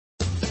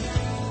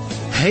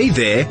Hey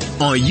there,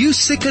 are you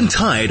sick and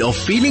tired of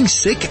feeling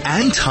sick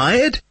and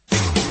tired?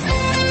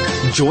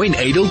 Join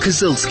Adel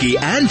Kozilski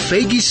and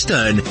Faggy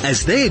Stern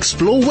as they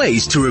explore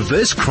ways to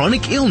reverse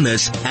chronic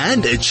illness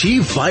and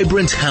achieve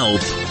vibrant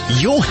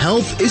health. Your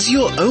health is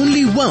your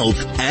only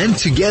wealth, and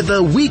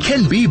together we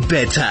can be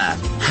better.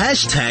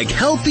 Hashtag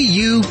healthy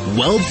you,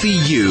 wealthy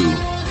you.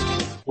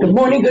 Good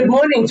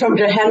morning from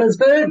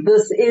Johannesburg.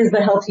 This is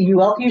the Healthy You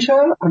Wealthy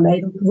Show. I'm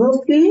Adel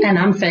Kozilski. And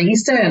I'm Faggy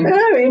Stern.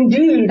 Oh,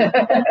 indeed.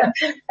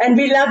 And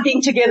we love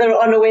being together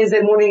on a Wednesday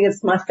morning.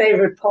 It's my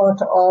favorite part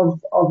of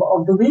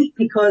the week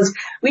because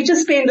we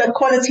just spend a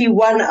quality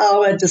 1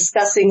 hour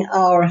discussing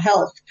our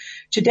health.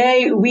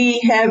 Today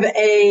we have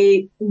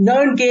a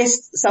known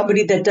guest,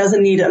 somebody that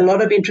doesn't need a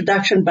lot of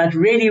introduction, but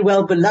really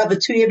well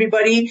beloved to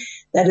everybody.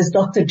 That is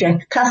Dr.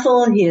 Jack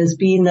Kussel. He has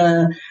been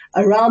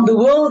around the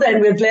world,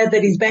 and we're glad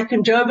that he's back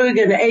in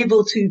Joburg and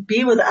able to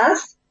be with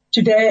us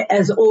today,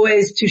 as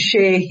always, to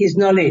share his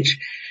knowledge.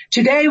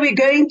 Today we're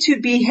going to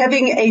be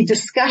having a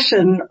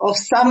discussion of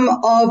some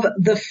of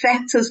the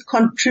factors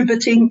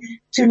contributing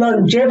to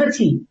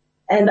longevity.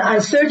 And I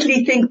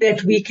certainly think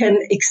that we can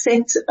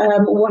accept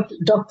what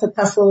Dr.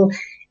 Kussel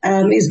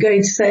is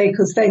going to say,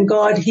 because thank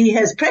God he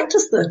has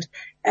practiced it.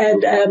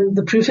 And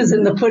the proof is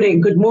in the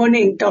pudding. Good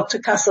morning, Dr.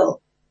 Kussel.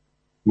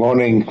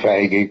 Morning,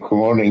 Faggy. Good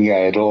morning,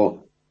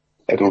 Adel.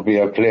 It'll be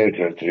a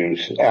pleasure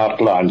to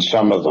outline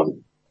some of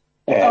them.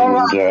 And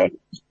all right.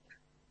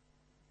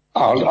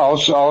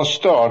 I'll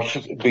start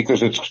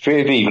because it's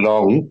fairly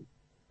long,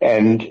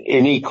 and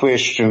any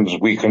questions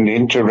we can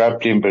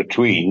interrupt in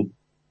between.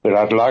 But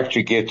I'd like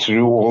to get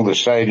through all the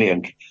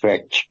salient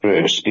facts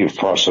first, if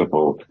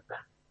possible.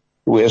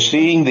 We're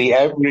seeing the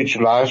average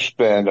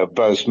lifespan of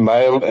both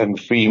male and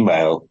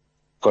female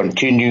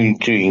continuing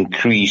to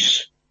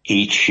increase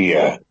each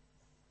year.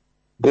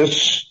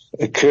 This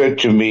occurred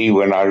to me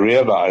when I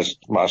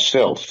realized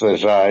myself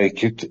that I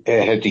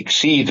had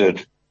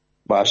exceeded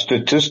my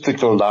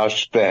statistical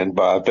lifespan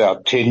by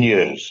about 10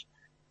 years,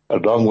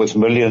 along with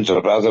millions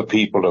of other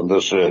people on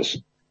this earth.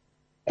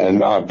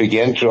 And I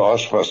began to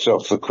ask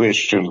myself the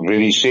question,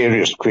 really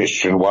serious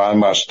question, why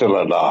am I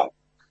still alive?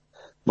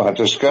 My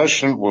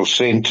discussion will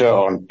center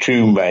on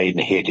two main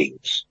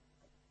headings.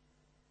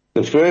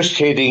 The first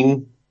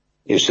heading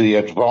is the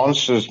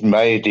advances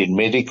made in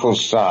medical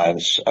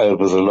science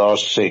over the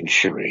last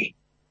century.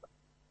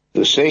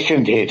 The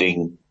second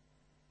heading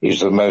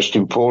is the most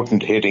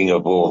important heading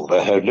of all,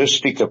 the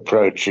holistic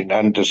approach in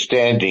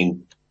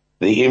understanding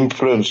the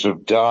influence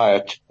of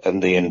diet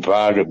and the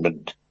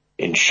environment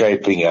in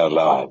shaping our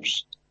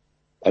lives.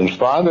 And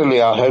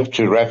finally, I hope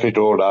to wrap it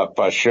all up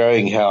by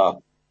showing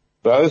how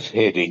both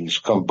headings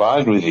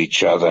combine with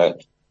each other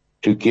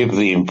to give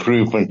the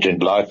improvement in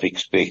life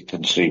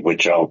expectancy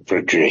which I'll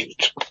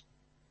project.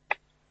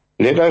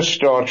 Let us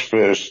start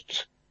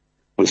first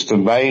with the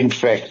main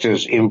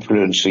factors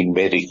influencing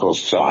medical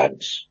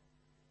science.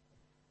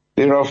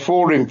 There are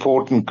four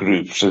important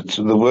groups.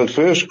 The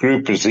first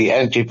group is the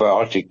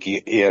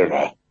antibiotic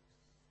era,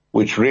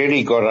 which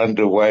really got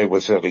underway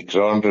with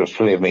Alexander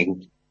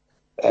Fleming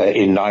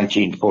in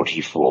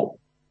 1944.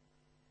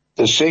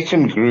 The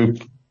second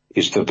group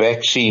is the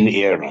vaccine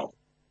era,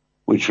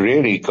 which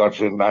really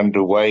got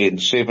underway in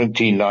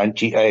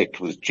 1798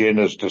 with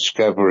Jenner's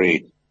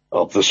discovery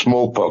of the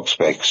smallpox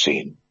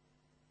vaccine.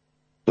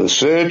 The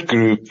third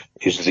group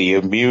is the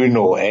immune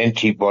or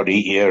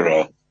antibody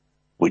era,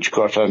 which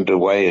got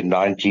underway in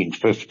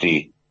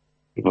 1950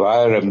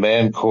 via a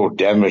man called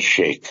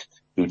Damashek,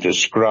 who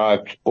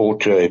described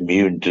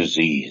autoimmune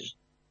disease,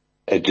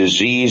 a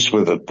disease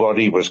where the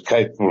body was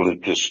capable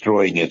of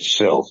destroying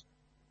itself.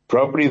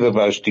 Probably the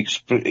most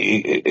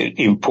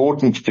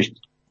important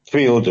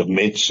field of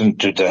medicine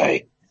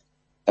today.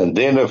 And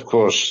then, of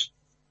course,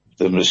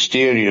 the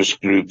mysterious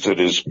group that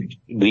is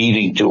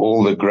leading to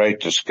all the great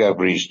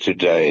discoveries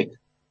today,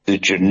 the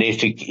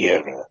genetic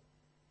era,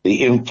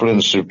 the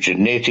influence of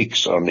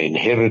genetics on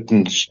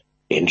inheritance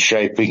in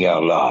shaping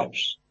our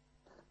lives.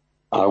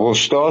 I will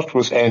start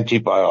with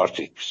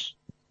antibiotics.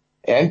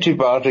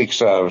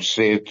 Antibiotics, I've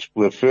said,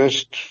 were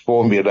first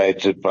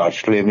formulated by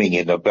Fleming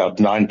in about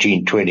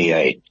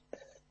 1928,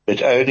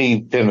 but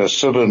only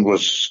penicillin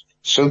was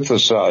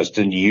synthesized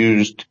and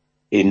used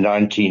in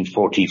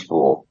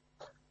 1944.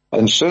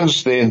 And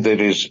since then,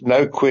 there is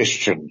no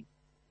question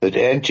that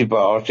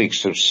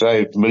antibiotics have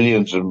saved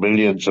millions and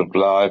millions of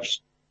lives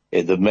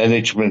in the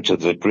management of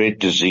the dread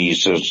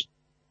diseases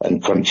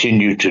and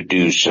continue to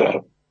do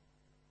so.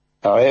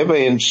 However,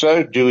 in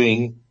so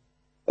doing,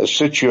 a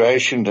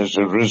situation has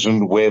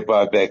arisen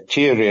whereby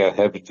bacteria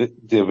have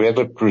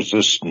developed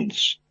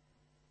resistance.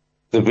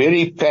 The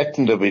very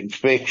pattern of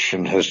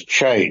infection has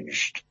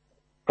changed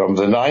from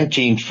the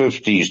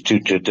 1950s to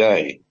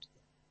today,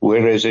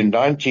 whereas in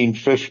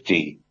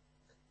 1950,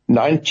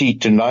 90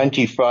 to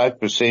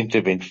 95%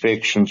 of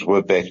infections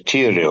were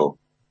bacterial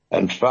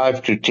and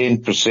 5 to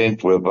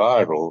 10% were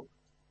viral.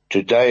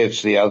 Today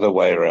it's the other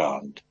way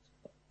around.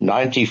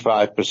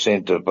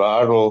 95% are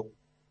viral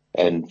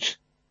and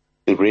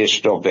the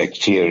rest are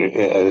bacterial,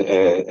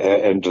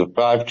 and the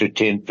 5 to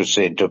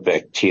 10% are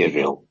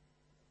bacterial.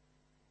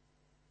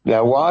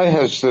 Now, why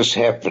has this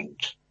happened?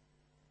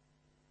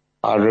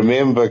 I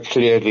remember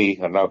clearly,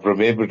 and I've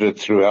remembered it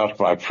throughout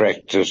my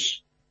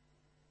practice,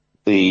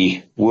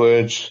 the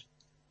words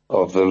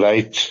of the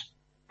late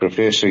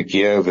Professor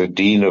Geer, the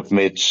Dean of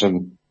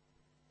Medicine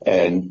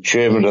and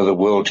Chairman of the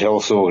World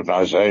Health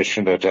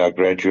Organization at our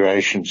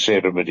graduation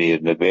ceremony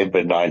in November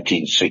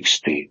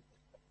 1960.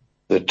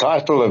 The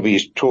title of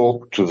his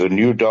talk to the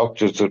new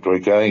doctors that were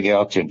going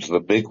out into the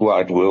big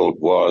wide world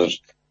was,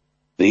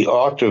 "The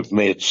art of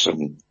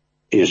medicine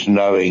is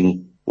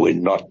knowing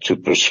when not to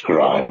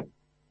prescribe."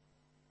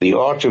 The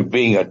art of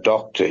being a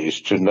doctor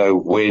is to know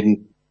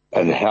when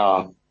and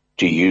how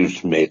to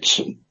use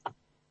medicine.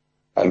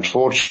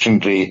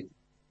 Unfortunately,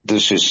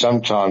 this is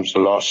sometimes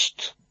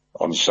lost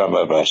on some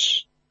of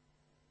us.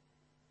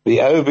 The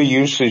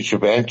overusage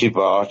of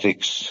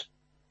antibiotics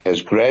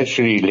has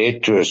gradually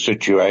led to a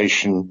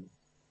situation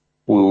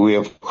where we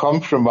have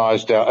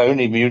compromised our own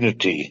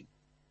immunity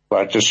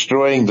by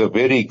destroying the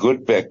very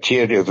good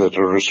bacteria that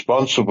are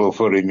responsible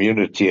for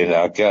immunity in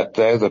our gut.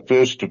 They're the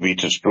first to be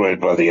destroyed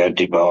by the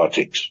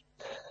antibiotics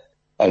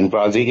and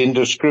by the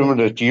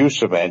indiscriminate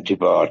use of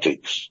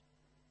antibiotics.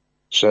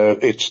 So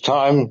it's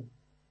time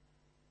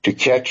to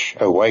catch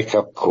a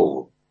wake-up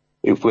call.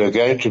 If we're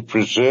going to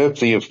preserve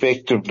the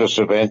effectiveness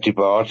of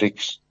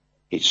antibiotics,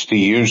 it's to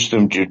use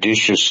them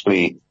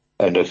judiciously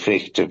and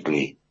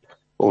effectively.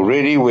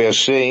 Already we're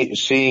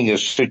seeing a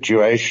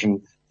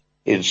situation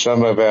in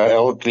some of our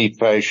elderly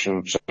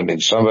patients and in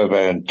some of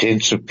our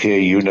intensive care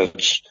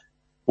units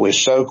where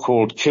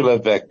so-called killer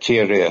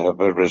bacteria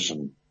have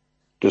arisen.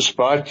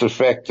 Despite the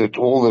fact that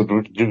all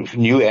the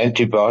new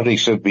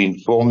antibiotics have been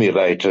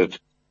formulated,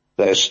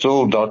 they're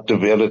still not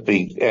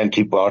developing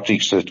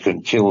antibiotics that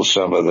can kill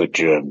some of the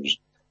germs.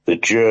 The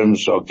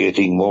germs are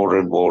getting more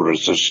and more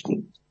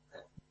resistant.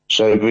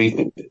 So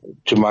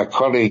to my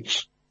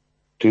colleagues,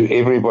 to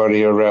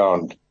everybody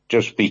around,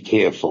 just be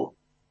careful.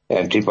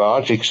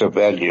 Antibiotics are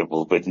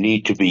valuable, but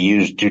need to be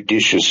used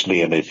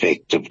judiciously and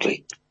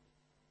effectively.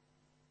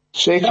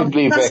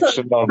 Secondly,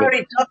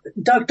 Sorry,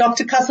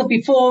 Dr. Kussel,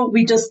 before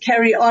we just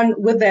carry on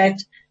with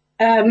that,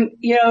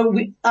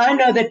 I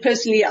know that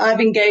personally I've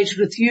engaged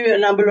with you a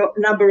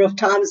number of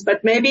times,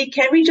 but maybe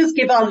can we just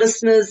give our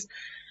listeners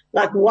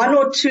like one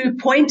or two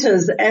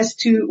pointers as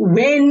to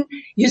when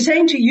you're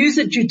saying to use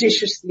it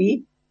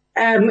judiciously.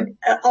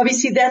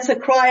 Obviously that's a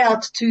cry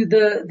out to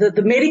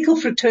the medical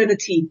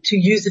fraternity to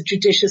use it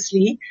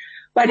judiciously.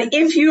 But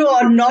if you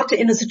are not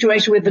in a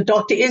situation where the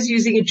doctor is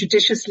using it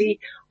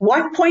judiciously,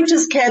 what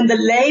pointers can the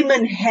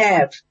layman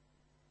have?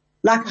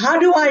 Like, how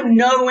do I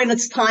know when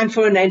it's time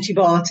for an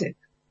antibiotic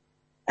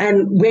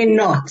and when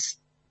not?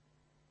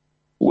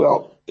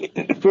 Well,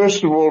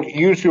 first of all,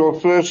 use your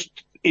first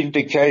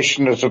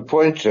indication as a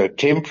pointer,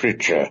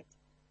 temperature.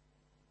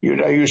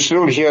 You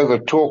still hear the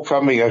talk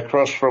coming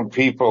across from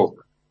people,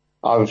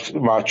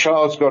 my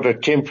child's got a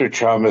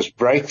temperature, I must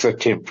break the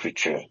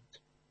temperature.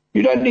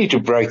 You don't need to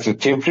break the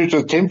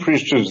temperature. The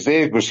temperature is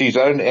there because his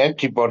own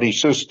antibody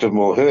system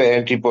or her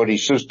antibody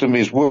system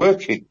is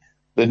working.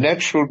 The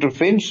natural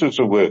defenses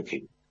are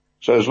working.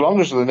 So as long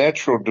as the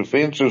natural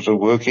defenses are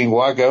working,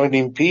 why go and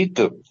impede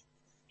them?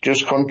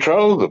 Just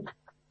control them.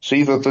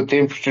 See that the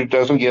temperature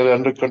doesn't get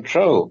under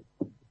control.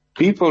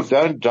 People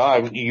don't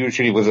die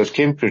usually with a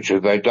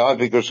temperature. They die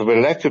because of a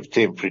lack of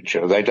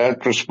temperature. They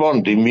don't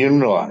respond,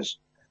 immunize.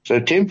 So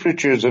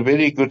temperature is a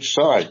very good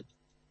sign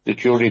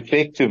that you're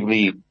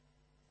effectively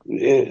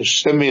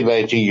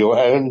stimulating your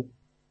own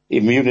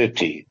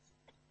immunity.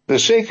 The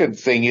second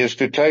thing is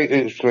to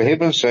take, for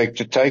heaven's sake,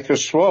 to take a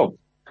swab.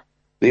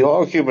 The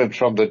argument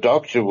from the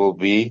doctor will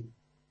be,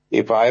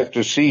 if I have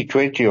to see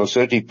 20 or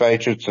 30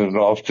 patients in an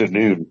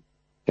afternoon,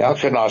 how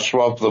can I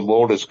swab them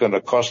all? It's going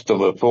to cost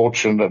them a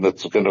fortune and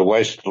it's going to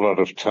waste a lot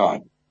of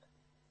time.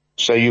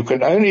 So you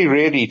can only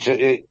really,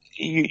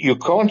 you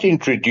can't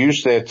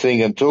introduce that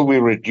thing until we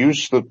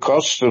reduce the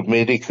cost of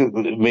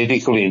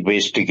medical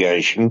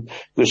investigation,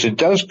 because it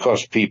does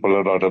cost people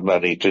a lot of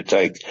money to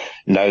take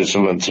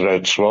nasal and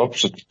throat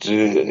swabs,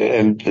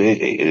 and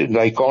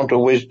they can't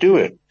always do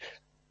it.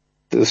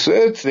 The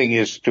third thing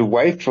is to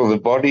wait for the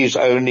body's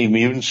own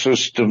immune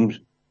system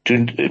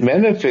to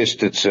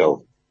manifest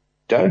itself.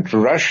 Don't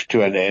rush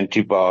to an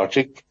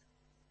antibiotic.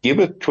 Give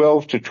it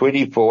 12 to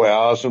 24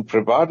 hours, and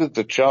provided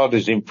the child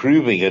is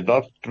improving and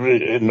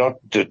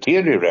not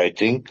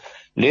deteriorating,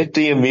 let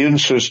the immune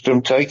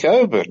system take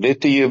over.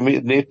 Let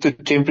the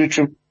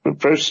temperature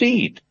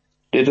proceed.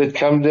 Let it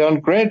come down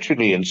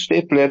gradually in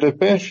step-ladder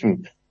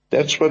fashion.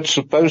 That's what's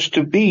supposed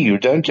to be. You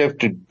don't have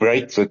to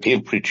break the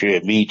temperature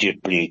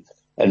immediately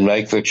and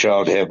make the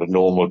child have a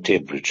normal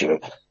temperature.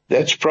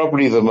 That's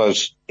probably the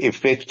most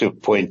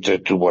effective pointer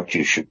to what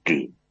you should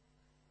do.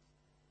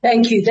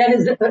 Thank you. That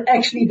is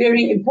actually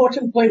very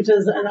important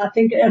pointers, and I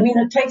think,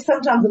 it takes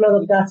sometimes a lot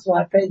of guts,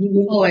 right?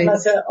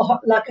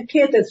 Like a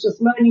kid that's just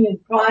moaning and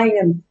crying,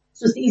 and it's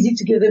just easy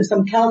to give them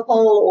some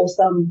Calpol or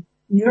some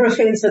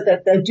Nurofen so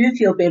that they do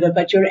feel better,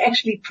 but you're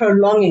actually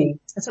prolonging.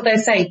 That's what they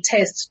say,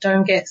 test,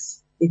 don't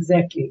guess.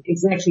 Exactly.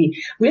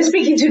 We're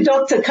speaking to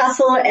Dr.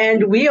 Kussel,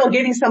 and we are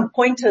getting some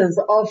pointers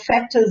of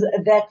factors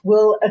that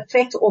will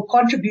affect or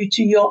contribute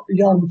to your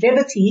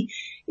longevity.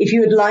 If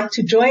you would like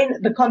to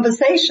join the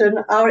conversation,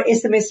 our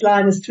SMS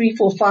line is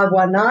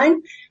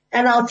 34519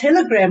 and our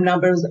telegram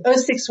number is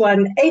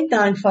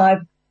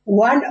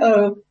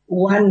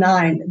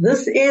 061-895-1019.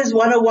 This is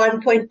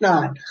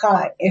 101.9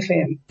 Chai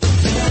FM.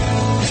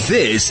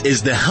 This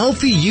is the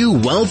Healthy You,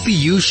 Wealthy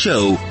You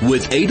show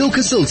with Adel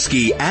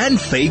Kosilski and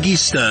Faggy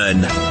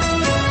Stern.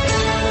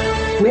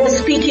 We are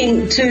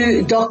speaking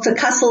to Dr.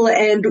 Kussel,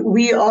 and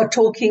we are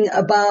talking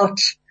about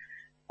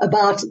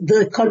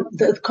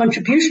the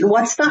contribution,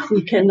 what stuff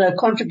we can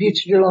contribute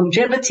to your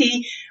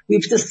longevity.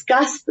 We've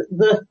discussed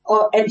the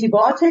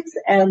antibiotics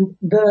and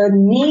the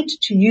need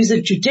to use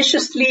it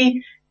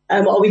judiciously.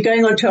 Are we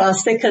going on to our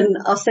second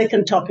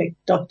topic,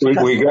 Dr.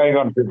 Kussel? We're going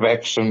on to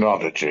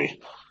vaccinology.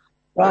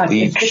 Right.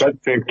 The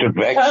subject of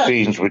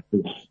vaccines, which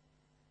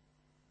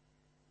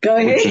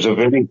is a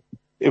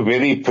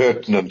very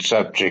pertinent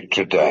subject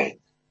today.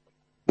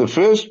 The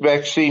first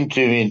vaccine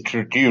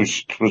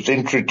was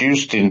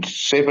introduced in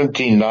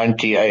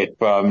 1798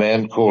 by a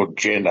man called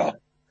Jenner.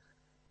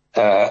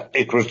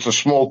 It was the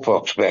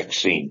smallpox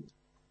vaccine.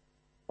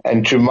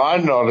 And to my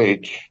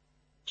knowledge,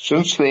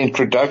 since the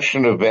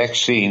introduction of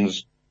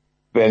vaccines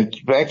have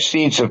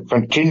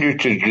continued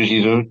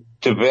to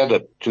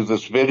develop to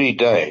this very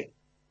day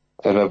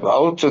and have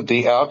altered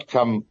the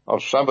outcome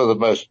of some of the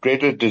most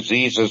dreaded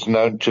diseases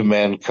known to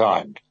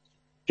mankind.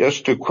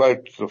 Just to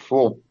quote the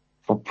four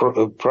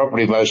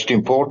probably most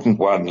important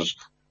ones: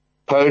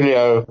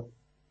 polio,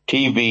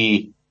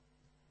 TB,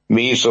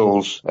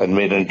 measles, and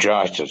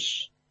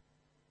meningitis.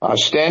 I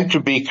stand to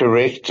be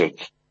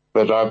corrected,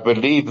 but I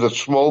believe that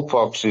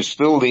smallpox is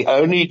still the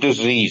only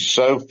disease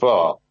so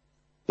far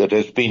that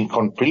has been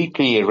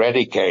completely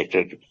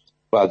eradicated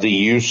by the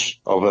use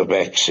of a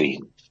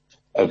vaccine.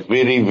 A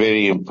very,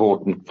 very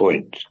important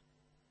point.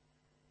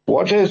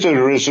 What has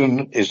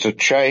arisen is a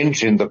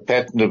change in the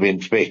pattern of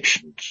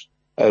infections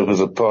over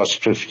the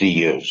past 50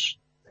 years.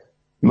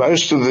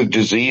 Most of the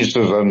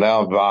diseases are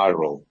now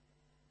viral,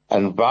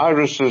 and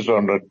viruses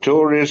are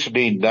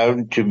notoriously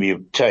known to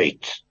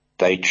mutate.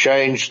 They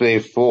change their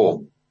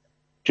form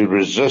to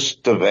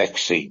resist the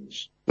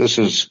vaccines. This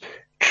is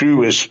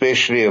true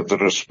especially of the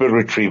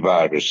respiratory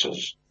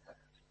viruses.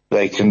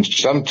 They can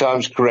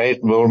sometimes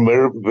create more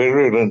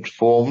virulent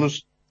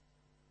forms,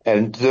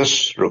 and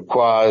this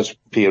requires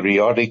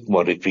periodic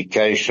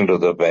modification of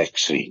the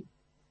vaccine.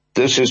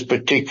 This is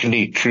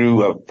particularly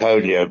true of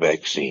polio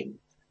vaccine.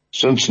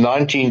 Since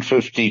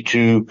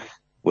 1952,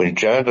 when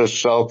Jonas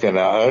Salk and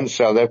our own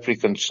South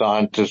African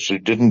scientists, who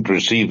didn't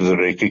receive the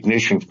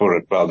recognition for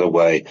it, by the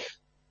way,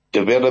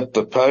 developed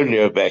the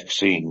polio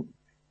vaccine,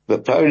 the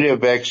polio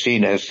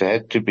vaccine has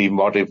had to be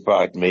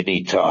modified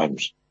many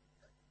times.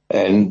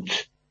 And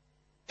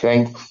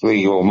thank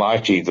the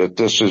Almighty that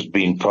this has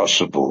been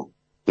possible.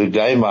 The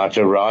day might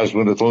arise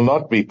when it will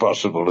not be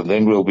possible, and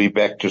then we'll be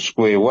back to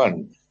square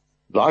one.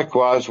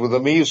 Likewise with the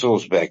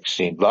measles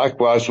vaccine,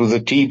 likewise with the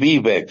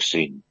TB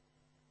vaccine,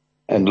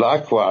 and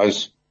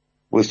likewise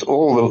with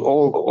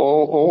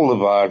all the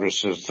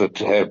viruses that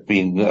have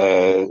been,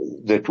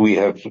 that we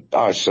have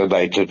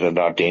isolated and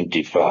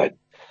identified.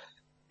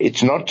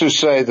 It's not to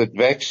say that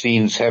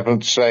vaccines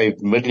haven't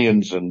saved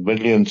millions and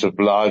millions of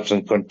lives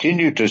and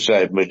continue to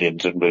save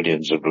millions and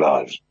millions of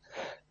lives.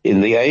 In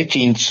the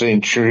 18th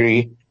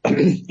century,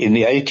 in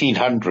the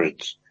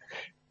 1800s,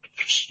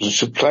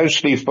 so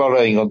closely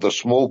following on the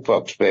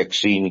smallpox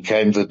vaccine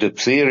came the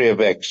diphtheria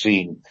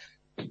vaccine,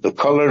 the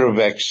cholera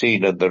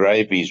vaccine, and the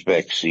rabies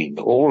vaccine,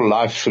 all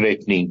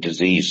life-threatening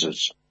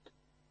diseases.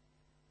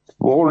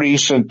 More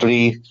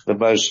recently, the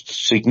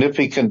most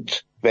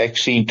significant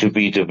vaccine to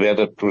be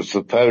developed was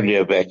the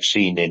polio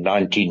vaccine in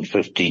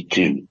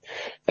 1952,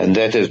 and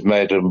that has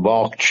made a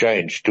marked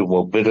change to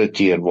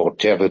morbidity and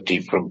mortality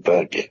from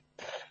polio.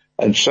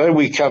 And so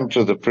we come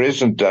to the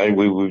present day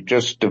where we've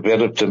just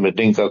developed a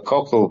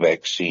meningococcal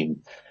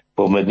vaccine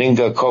for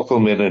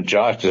meningococcal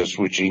meningitis,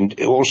 which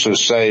also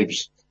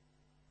saves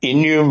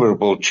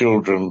innumerable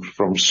children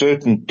from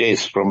certain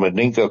deaths from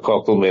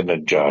meningococcal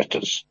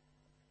meningitis.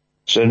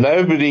 So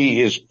nobody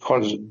is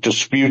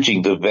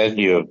disputing the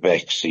value of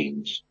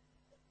vaccines.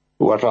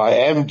 What I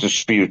am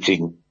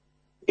disputing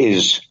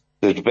is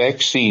that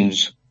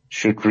vaccines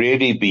should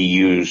really be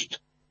used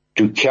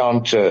to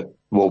counter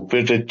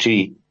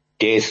morbidity,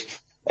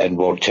 death, and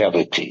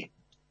mortality.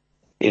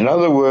 In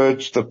other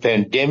words, the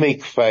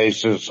pandemic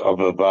phases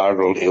of a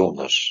viral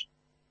illness.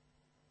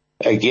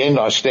 Again,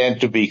 I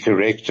stand to be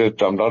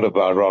corrected. I'm not a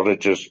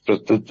virologist,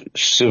 but the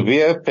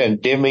severe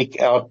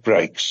pandemic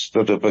outbreaks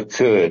that have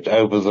occurred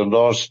over the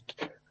last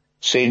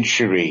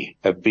century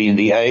have been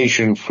the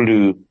Asian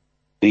flu,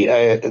 the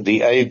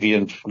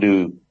avian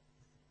flu,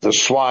 the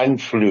swine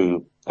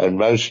flu, and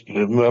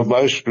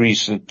most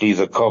recently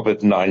the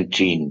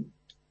COVID-19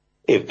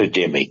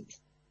 epidemic.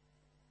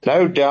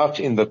 No doubt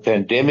in the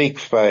pandemic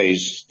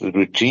phase, the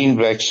routine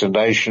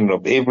vaccination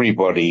of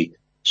everybody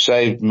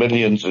saved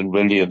millions and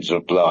millions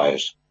of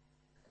lives.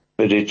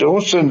 But it's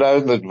also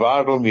known that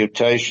viral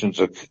mutations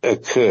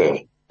occur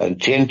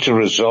and tend to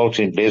result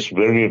in less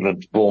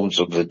virulent forms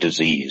of the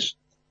disease.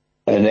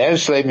 And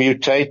as they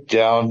mutate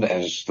down,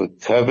 as the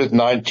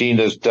COVID-19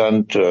 has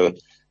done to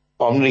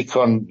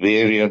Omicron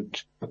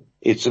variant,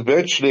 it's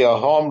virtually a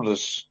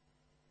harmless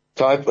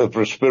type of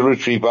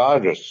respiratory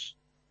virus.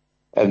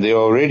 And there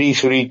are already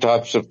 3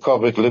 types of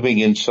COVID living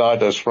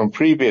inside us from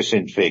previous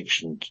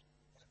infections.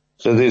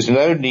 So there's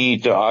no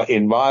need,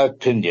 in my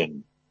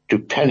opinion, to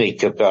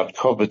panic about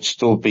COVID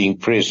still being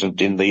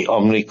present in the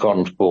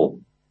Omicron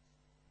form.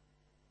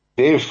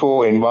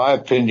 Therefore, in my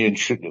opinion,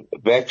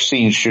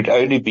 vaccines should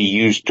only be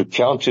used to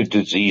counter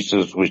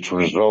diseases which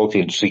result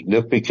in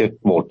significant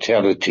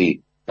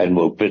mortality and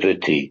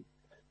morbidity,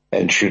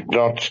 and should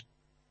not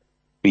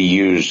be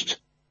used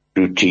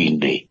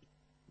routinely.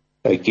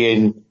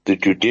 Again, the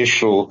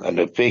judicial and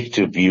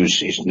effective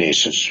use is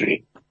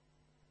necessary.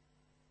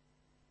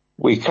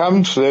 We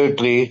come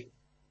thirdly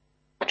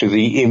to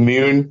the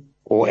immune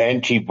or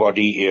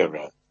antibody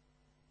era.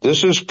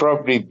 This has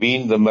probably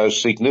been the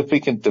most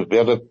significant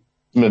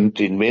development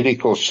in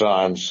medical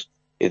science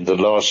in the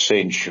last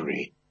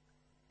century.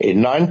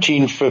 In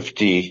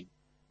 1950,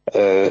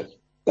 a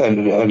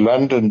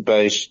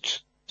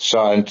London-based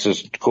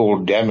scientist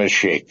called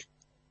Damashek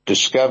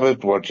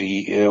discovered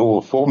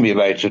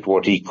formulated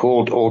what he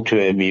called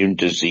autoimmune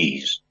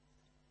disease.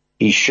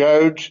 He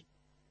showed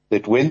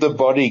that when the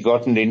body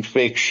got an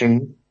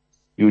infection,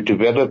 you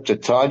developed a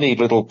tiny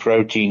little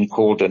protein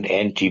called an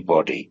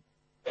antibody.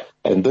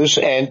 And this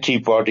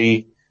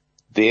antibody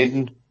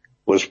then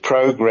was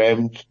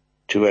programmed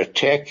to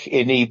attack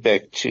any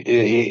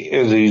bacteria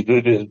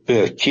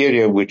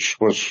with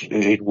which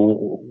it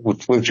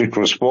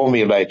was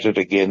formulated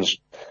against,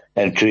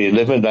 and to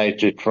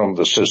eliminate it from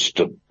the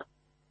system.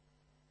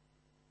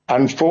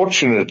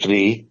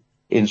 Unfortunately,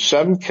 in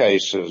some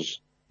cases,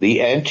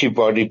 the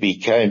antibody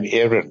became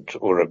errant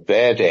or a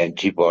bad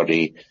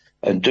antibody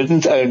and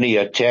didn't only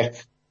attack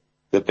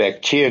the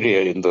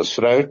bacteria in the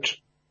throat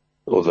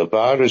or the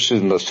virus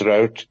in the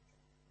throat,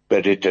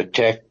 but it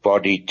attacked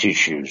body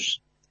tissues.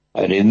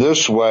 And in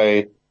this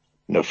way,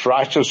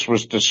 nephritis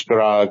was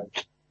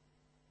described,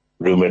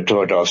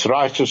 rheumatoid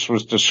arthritis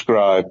was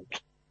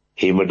described,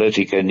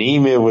 hemolytic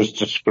anemia was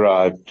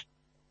described,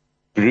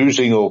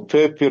 bruising or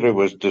purpura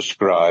was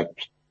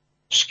described,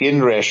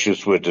 skin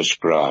rashes were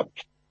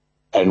described.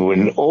 And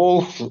when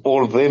all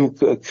of them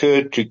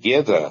occurred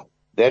together,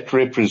 that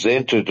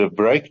represented a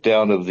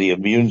breakdown of the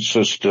immune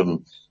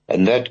system,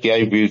 and that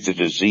gave you the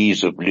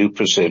disease of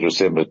lupus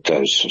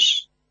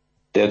erythematosus.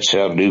 That's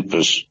how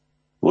lupus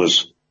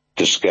was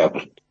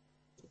discovered.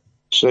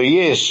 So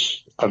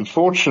yes,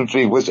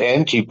 unfortunately with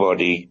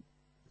antibody,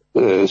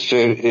 with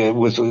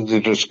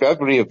the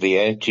discovery of the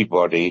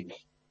antibody,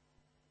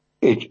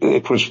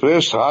 it was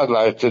first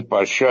highlighted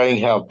by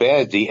showing how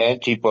bad the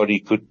antibody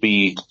could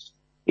be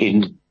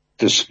in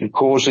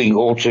causing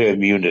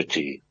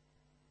autoimmunity.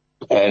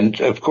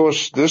 And of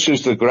course, this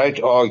is the great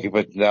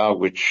argument now,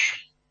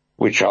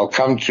 which I'll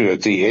come to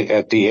at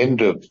the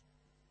end of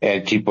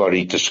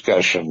antibody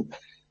discussion,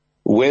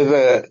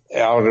 whether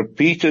our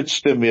repeated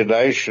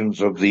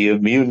stimulations of the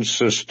immune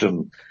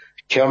system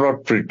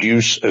cannot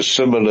produce a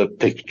similar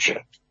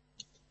picture.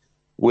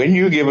 When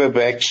you give a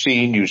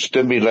vaccine, you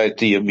stimulate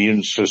the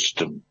immune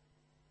system.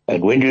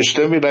 And when you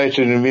stimulate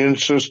an immune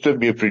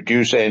system, you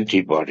produce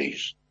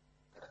antibodies.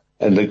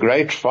 And the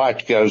great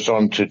fight goes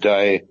on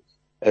today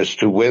as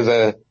to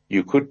whether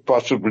you could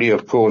possibly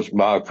have caused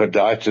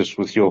myocarditis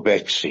with your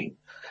vaccine,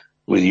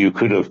 whether you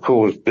could have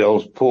caused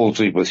Bell's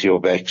palsy with your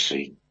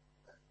vaccine,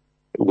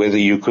 whether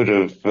you could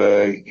have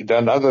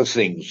done other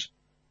things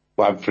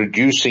by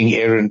producing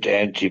errant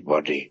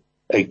antibody.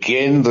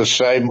 Again, the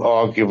same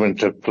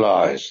argument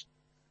applies.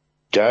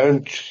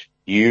 Don't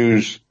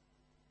use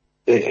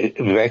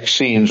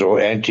vaccines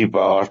or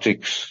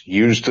antibiotics.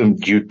 Use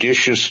them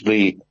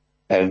judiciously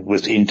and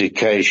with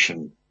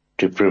indication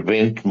to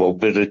prevent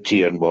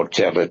morbidity and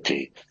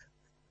mortality,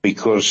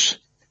 because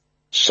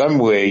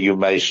somewhere you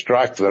may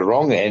strike the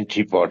wrong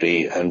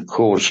antibody and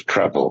cause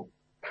trouble.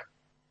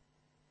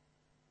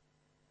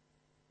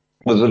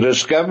 With the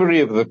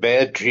discovery of the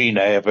bad gene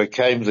A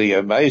became the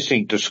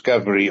amazing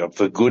discovery of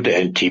the good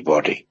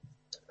antibody,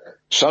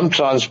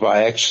 sometimes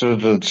by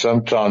accident,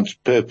 sometimes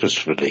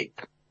purposefully.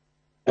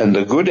 And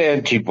the good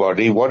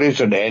antibody, what is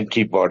an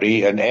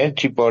antibody? An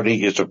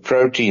antibody is a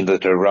protein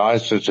that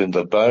arises in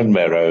the bone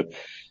marrow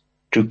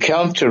to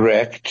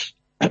counteract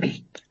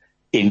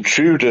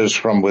intruders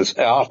from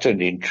without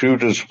and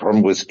intruders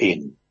from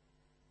within.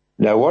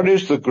 Now, what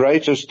is the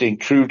greatest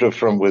intruder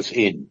from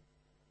within?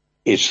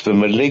 It's the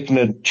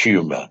malignant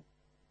tumor,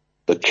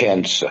 the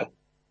cancer.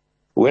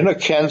 When a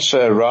cancer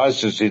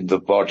arises in the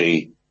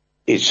body,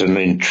 it's an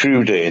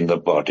intruder in the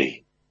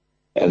body.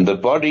 And the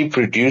body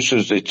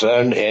produces its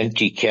own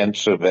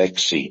anti-cancer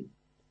vaccine,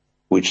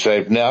 which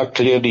they've now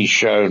clearly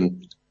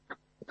shown.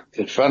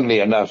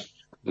 Funnily enough,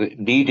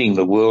 leading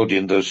the world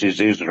in this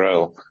is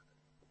Israel.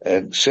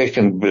 And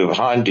second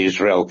behind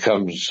Israel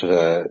comes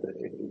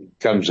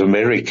comes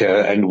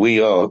America, and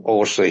we are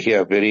also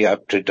here very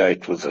up to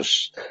date with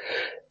this.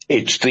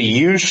 It's the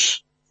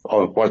use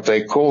of what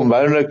they call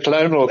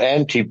monoclonal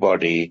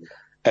antibody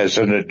as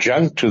an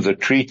adjunct to the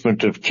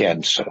treatment of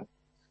cancer.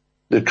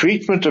 The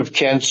treatment of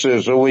cancer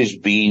has always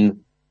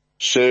been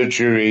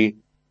surgery,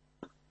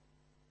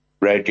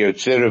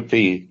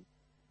 radiotherapy,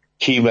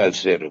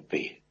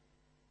 chemotherapy.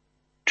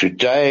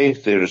 Today,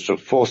 there is a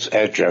fourth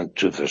adjunct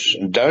to this.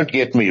 And don't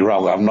get me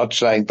wrong, I'm not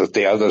saying that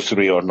the other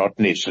three are not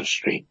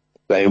necessary.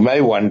 They may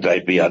one day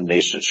be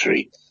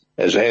unnecessary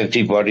as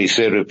antibody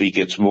therapy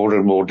gets more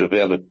and more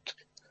developed.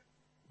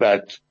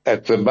 But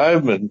at the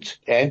moment,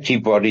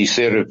 antibody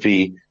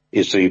therapy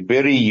is a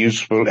very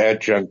useful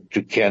adjunct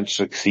to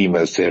cancer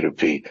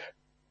chemotherapy.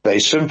 They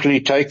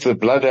simply take the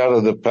blood out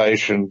of the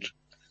patient,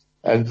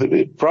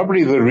 and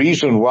probably the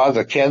reason why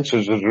the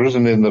cancers has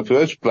risen in the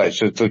first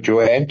place is that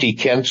your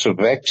anti-cancer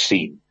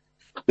vaccine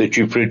that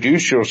you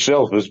produce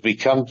yourself has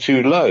become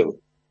too low,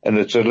 and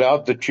it's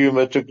allowed the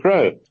tumor to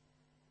grow.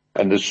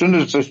 And as soon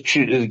as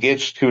it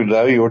gets too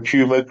low, your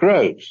tumor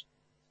grows.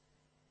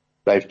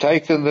 They've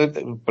taken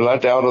the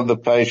blood out of the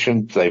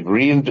patient, they've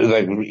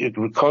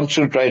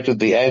concentrated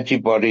the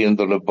antibody in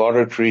the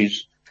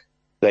laboratories,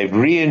 they've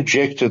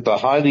re-injected the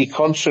highly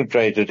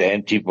concentrated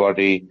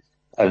antibody,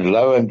 and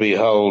lo and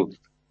behold,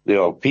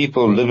 there are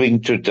people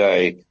living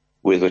today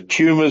where the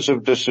tumors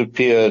have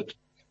disappeared,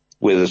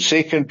 where the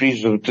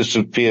secondaries have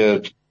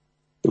disappeared.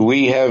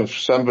 We have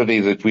somebody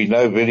that we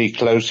know very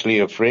closely,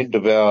 a friend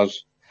of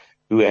ours,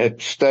 who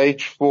had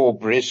stage 4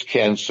 breast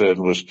cancer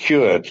and was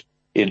cured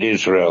in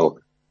Israel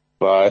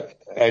by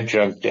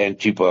adjunct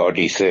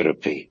antibody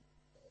therapy.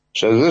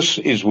 So this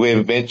is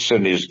where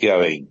medicine is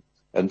going,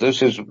 and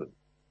this is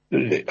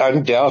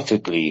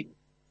undoubtedly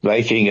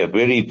making a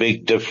very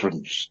big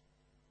difference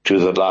to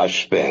the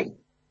lifespan.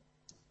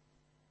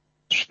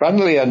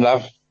 Funnily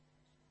enough,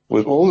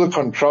 with all the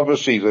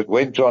controversy that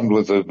went on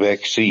with the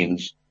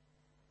vaccines,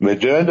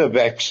 Moderna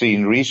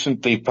Vaccine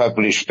recently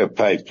published a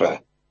paper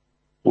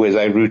where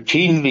they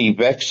routinely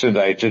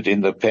vaccinated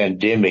in the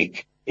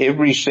pandemic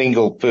every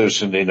single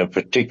person in a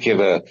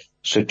particular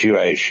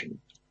situation.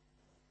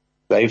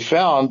 They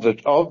found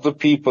that of the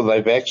people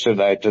they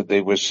vaccinated,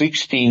 there were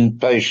 16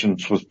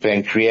 patients with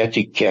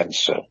pancreatic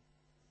cancer.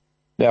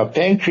 Now,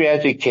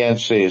 pancreatic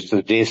cancer is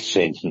the death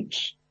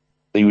sentence.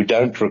 You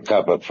don't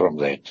recover from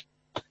that.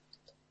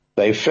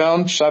 They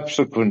found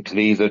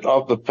subsequently that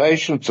of the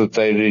patients that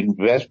they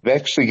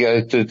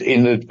vaccinated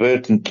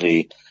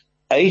inadvertently,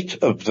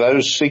 8 of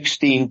those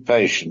 16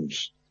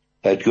 patients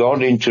had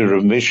gone into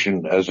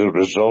remission as a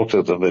result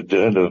of the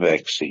Moderna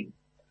vaccine.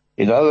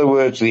 In other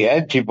words, the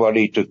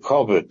antibody to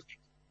COVID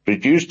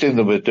produced in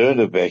the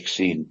Moderna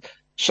vaccine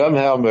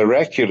somehow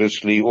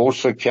miraculously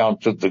also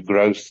countered the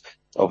growth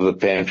of the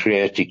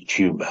pancreatic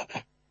tumor.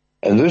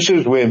 And this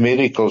is where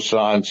medical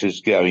science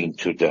is going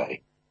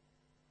today.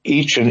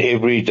 Each and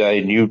every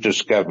day new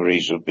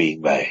discoveries are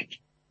being made.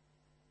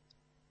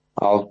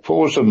 I'll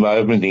pause a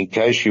moment in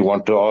case you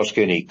want to ask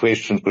any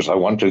questions, because I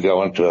want to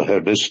go on to a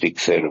holistic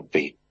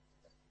therapy.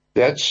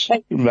 That's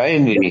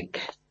mainly...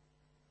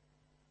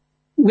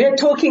 We're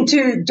talking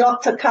to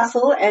Dr.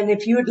 Kussel, and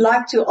if you would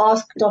like to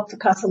ask Dr.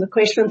 Kussel a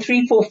question,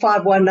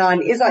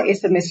 34519 is our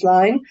SMS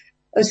line.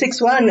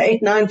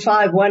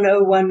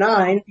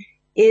 061-895-1019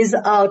 is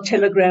our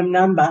telegram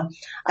number.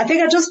 I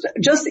think I just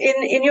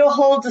in your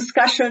whole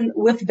discussion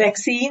with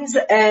vaccines,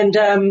 and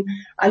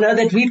I know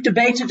that we've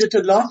debated it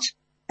a lot,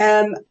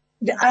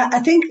 I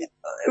think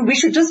we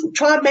should just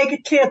try and make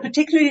it clear,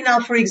 particularly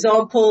now, for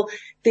example,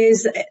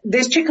 there's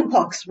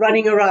chickenpox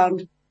running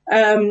around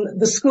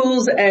the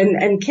schools,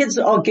 and kids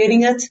are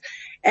getting it,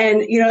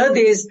 and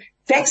there's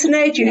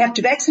vaccinate, you have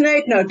to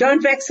vaccinate, no,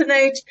 don't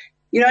vaccinate,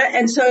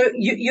 and so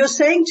you're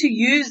saying to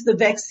use the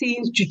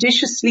vaccines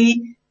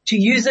judiciously, to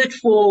use it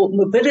for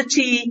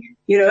mobility,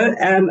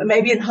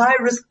 maybe in high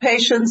risk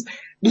patients.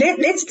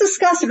 Let's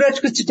discuss it,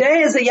 because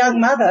today as a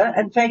young mother,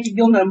 and Faggy,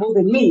 you'll know more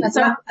than me. That's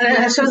a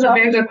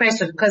very good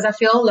question, because I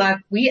feel like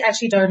we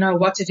actually don't know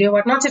what to do,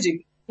 what not to do.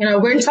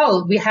 We're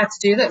told we have to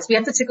do this. We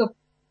have to tick off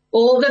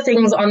all the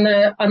things on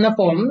the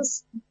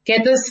forms,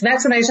 get this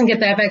vaccination, get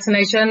that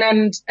vaccination,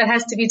 and it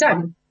has to be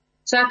done.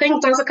 So I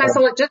think, Dr.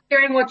 Kussel, just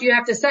hearing what you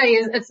have to say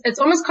it's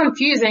almost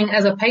confusing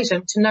as a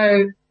patient to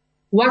know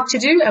what to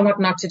do and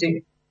what not to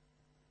do.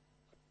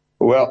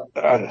 Well,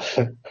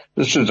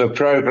 this is a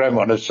program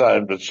on its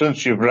own, but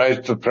since you've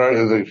raised the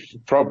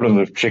problem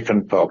of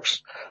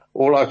chickenpox,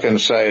 all I can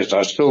say is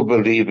I still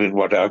believe in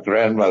what our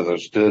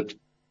grandmothers did.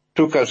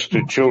 Took us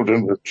to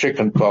children with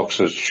chickenpox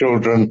as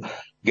children,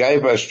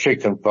 gave us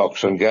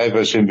chickenpox and gave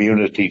us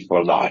immunity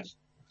for life.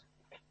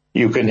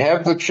 You can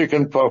have the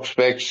chickenpox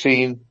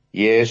vaccine,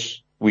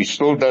 yes. We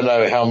still don't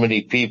know how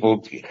many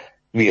people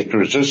get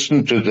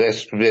resistant to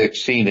this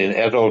vaccine in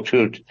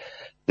adulthood.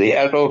 The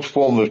adult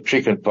form of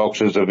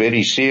chickenpox is a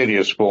very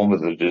serious form of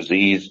the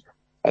disease,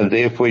 and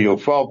therefore you're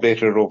far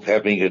better off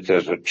having it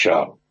as a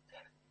child.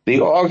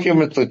 The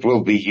argument that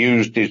will be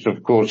used is,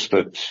 of course,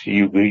 that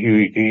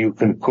you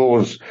can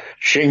cause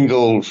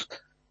shingles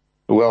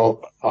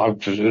Well, I've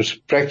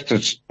just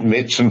practiced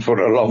medicine for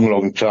a long,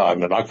 long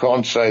time, and I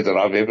can't say that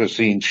I've ever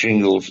seen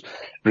shingles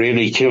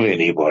really kill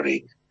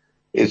anybody.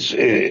 It's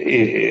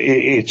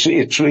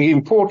really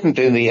important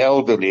in the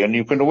elderly, and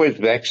you can always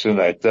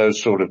vaccinate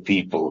those sort of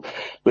people.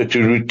 But to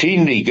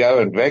routinely go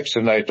and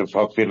vaccinate a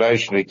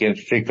population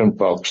against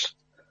chickenpox,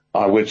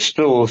 I would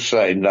still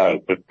say no.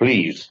 But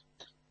please,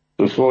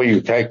 before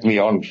you take me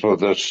on for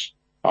this,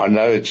 I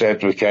know it's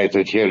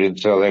advocated here in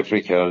South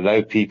Africa. I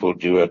know people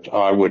do it.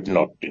 I would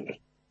not do it.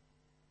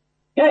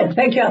 Good.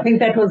 Thank you. I think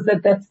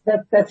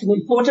that's an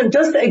important.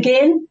 Just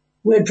again,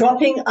 we're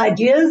dropping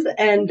ideas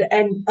and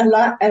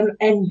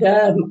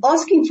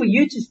asking for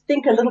you to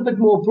think a little bit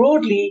more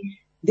broadly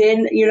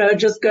than,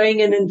 just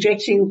going and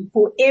injecting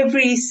for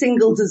every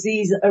single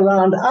disease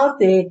around out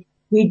there.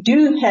 We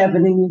do have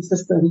an immune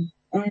system,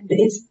 and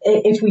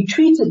if we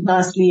treat it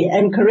nicely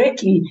and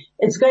correctly,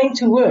 it's going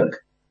to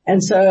work.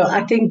 And so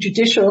I think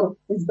judicial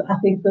is,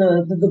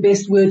 the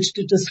best word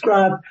to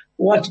describe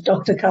what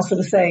Dr. Kussel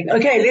is saying.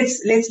 Okay,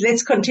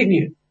 let's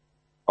continue.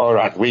 All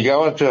right, we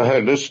go on to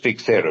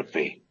holistic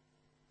therapy.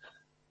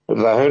 The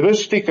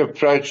holistic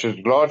approach has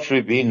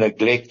largely been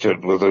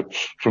neglected, with a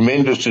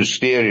tremendous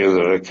hysteria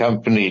that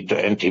accompanied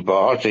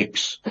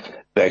antibiotics,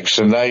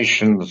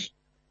 vaccinations,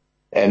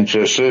 and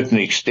to a certain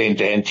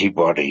extent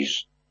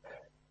antibodies.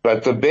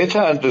 But the better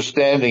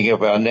understanding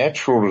of our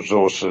natural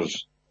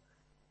resources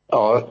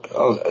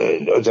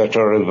that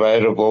are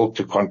available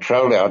to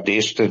control our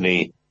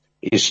destiny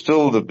is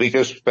still the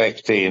biggest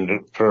factor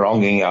in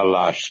prolonging our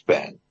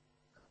lifespan.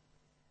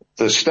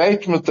 The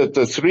statement that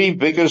the three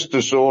biggest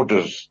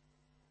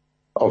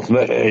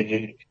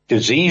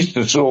disease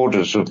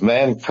disorders of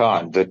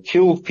mankind that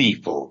kill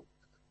people,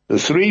 the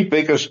three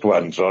biggest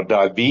ones are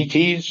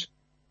diabetes,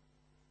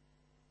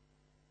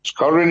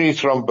 coronary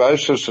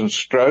thrombosis and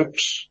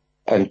strokes,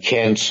 and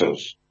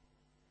cancers.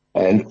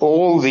 And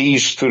all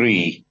these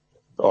three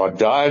are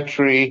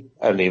dietary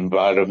and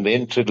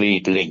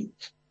environmentally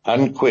linked,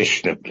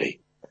 unquestionably,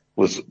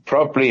 with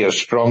probably a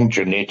strong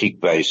genetic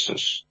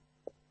basis.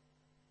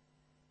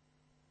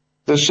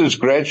 This has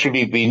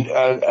gradually been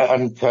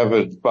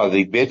uncovered by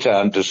the better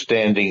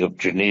understanding of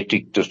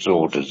genetic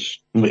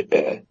disorders.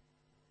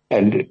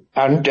 And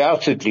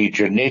undoubtedly,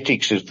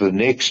 genetics is the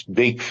next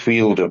big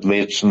field of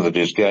medicine that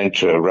is going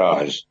to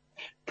arise,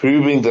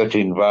 proving that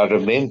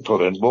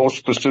environmental and more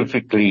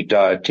specifically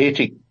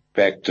dietetic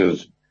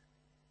factors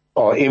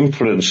are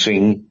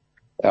influencing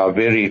our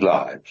very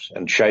lives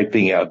and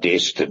shaping our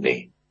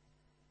destiny.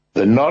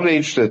 The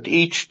knowledge that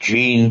each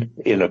gene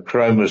in a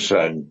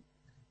chromosome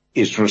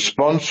is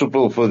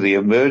responsible for the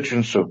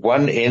emergence of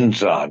one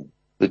enzyme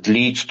that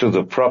leads to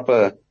the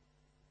proper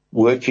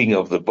working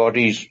of the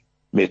body's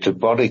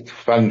metabolic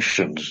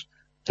functions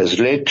has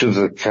led to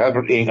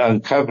the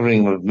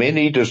uncovering of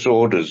many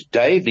disorders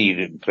daily,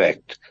 in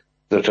fact,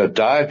 that are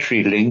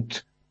dietary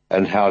linked,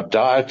 and how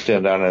diet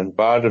and our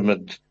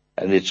environment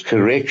and its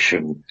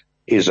correction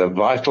is a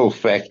vital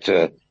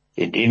factor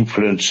in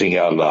influencing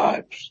our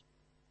lives.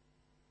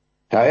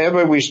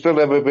 However, we still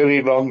have a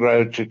very long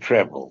road to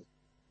travel.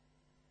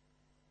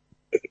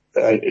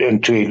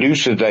 And to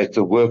elucidate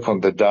the work on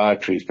the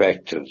dietary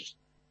factors,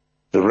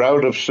 the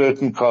role of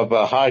certain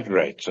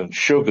carbohydrates and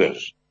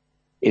sugars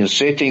in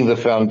setting the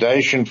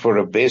foundation for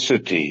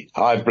obesity,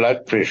 high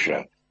blood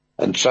pressure,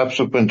 and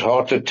subsequent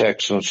heart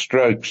attacks and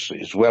strokes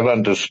is well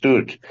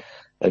understood.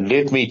 And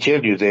let me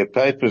tell you, there are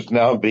papers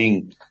now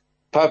being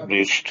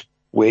published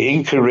where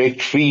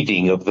incorrect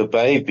feeding of the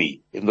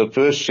baby in the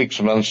first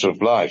 6 months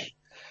of life,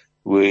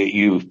 where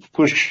you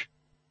push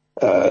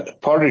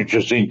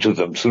porridges into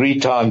them 3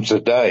 times a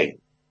day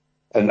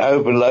and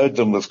overload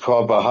them with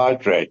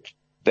carbohydrate,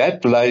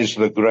 that lays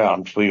the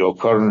ground for your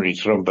coronary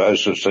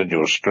thrombosis and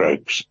your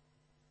strokes.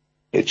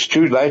 It's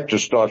too late to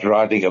start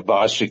riding a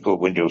bicycle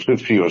when you're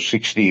 50 or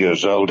 60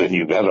 years old and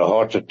you've had a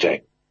heart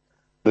attack.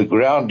 The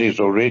ground is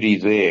already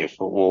there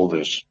for all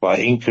this by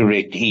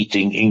incorrect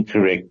eating,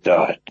 incorrect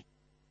diet.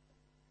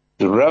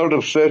 The role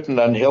of certain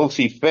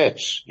unhealthy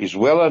fats is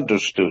well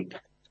understood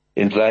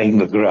in laying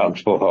the ground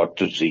for heart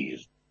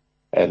disease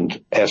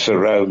and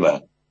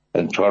atheroma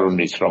and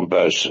coronary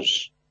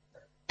thrombosis.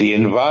 The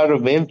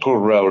environmental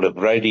role of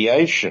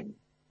radiation,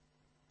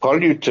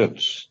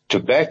 pollutants,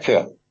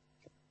 tobacco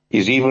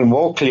is even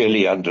more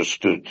clearly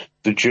understood.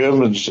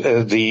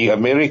 The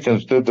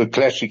Americans did the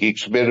classic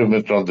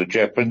experiment on the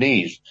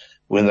Japanese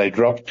when they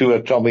dropped 2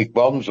 atomic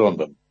bombs on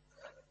them.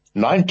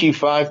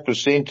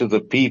 95% of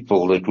the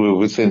people that were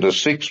within a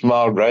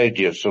 6-mile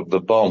radius of the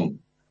bomb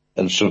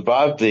and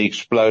survived the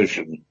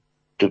explosion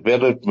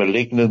developed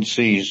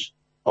malignancies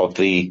of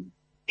the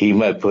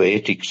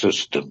hemopoietic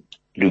system,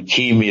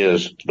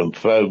 leukemias,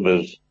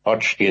 lymphomas,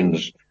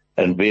 Hodgkin's,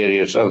 and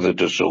various other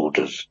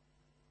disorders.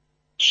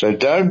 So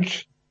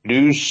don't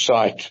lose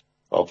sight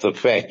of the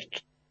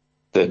fact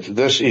that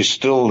this is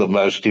still the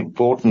most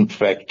important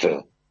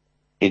factor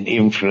in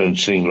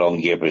influencing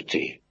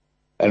longevity.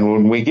 And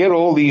when we get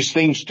all these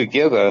things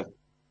together,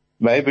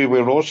 maybe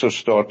we'll also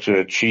start to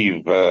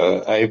achieve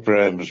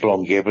Abraham's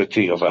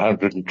longevity of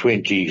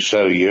 120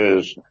 so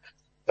years,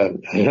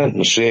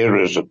 and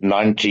Sarah's at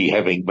 90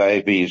 having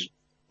babies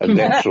and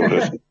that sort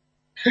of thing.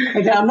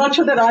 Okay, I'm not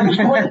sure that I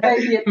want a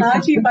baby at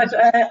 90, but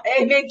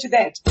amen to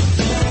that.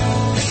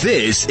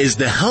 This is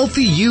the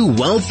Healthy You,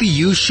 Wealthy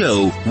You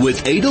show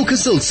with Adel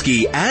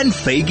Kosilski and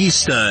Faggy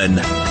Stern.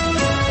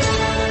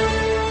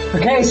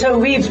 Okay, so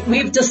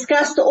we've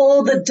discussed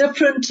all the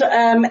different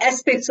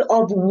aspects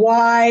of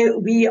why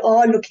we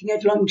are looking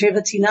at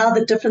longevity. Now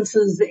the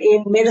differences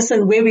in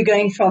medicine, where we're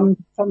going from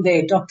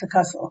there, Dr.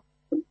 Kussel.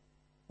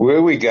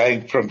 Where we're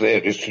going from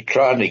there is to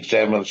try and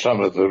examine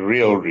some of the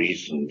real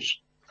reasons.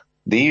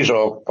 These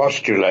are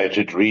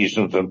postulated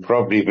reasons and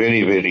probably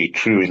very, very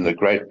true in the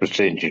great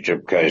percentage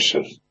of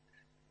cases.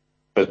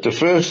 But the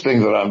first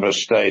thing that I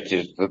must state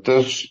is that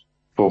this,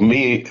 for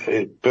me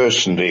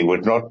personally,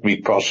 would not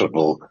be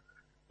possible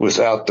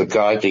without the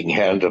guiding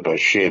hand of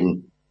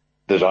Hashem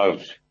that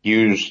I've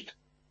used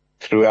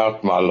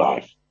throughout my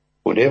life.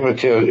 Whenever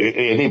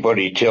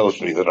anybody tells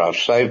me that I've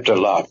saved a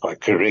life, I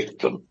correct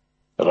them.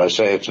 And I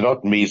say it's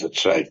not me that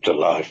saved a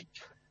life.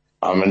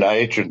 I'm an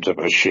agent of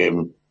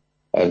Hashem,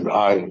 and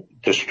I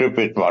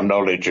distribute my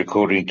knowledge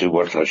according to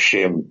what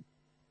Hashem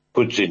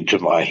puts into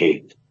my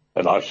head.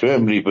 And I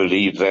firmly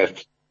believe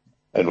that.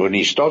 And when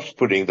he stops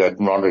putting that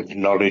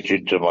knowledge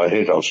into my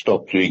head, I'll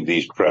stop doing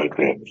these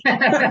programs.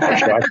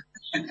 I'm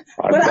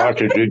about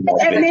to do my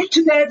best.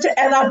 To that,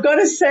 and I've got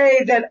to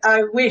say that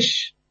I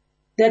wish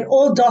that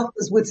all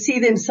doctors would see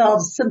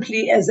themselves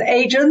simply as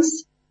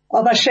agents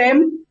of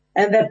Hashem,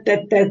 and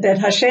that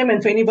Hashem,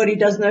 and for anybody who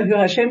doesn't know who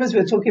Hashem is,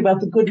 we're talking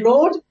about the good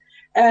Lord,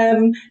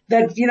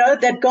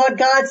 that God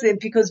guides them,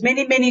 because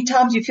many, many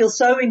times you feel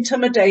so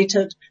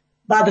intimidated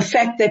by the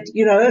fact that,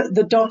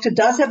 the doctor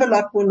does have a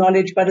lot more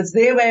knowledge, but it's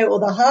their way or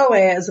the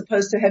highway as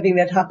opposed to having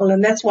that humble,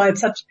 and that's why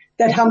it's such,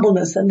 that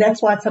humbleness, and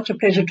that's why it's such a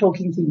pleasure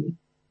talking to you.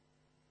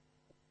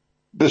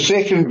 The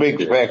second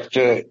big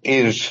factor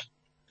is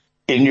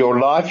in your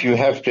life you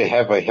have to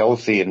have a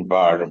healthy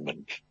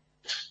environment.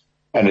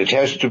 And it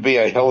has to be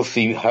a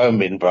healthy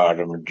home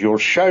environment. Your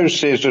show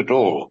says it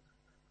all.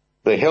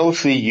 The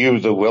healthy you,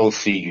 the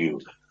wealthy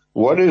you.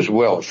 What is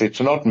wealth?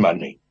 It's not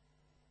money.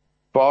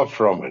 Far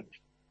from it.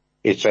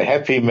 It's a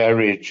happy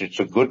marriage. It's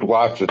a good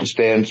wife that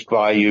stands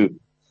by you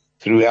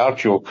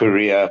throughout your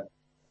career.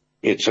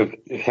 It's a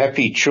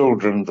happy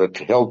children that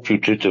help you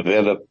to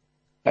develop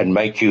and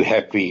make you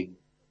happy.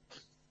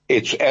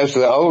 It's, as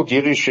the old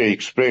Yiddish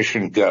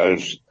expression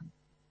goes,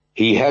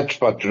 he had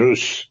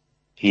vadrus,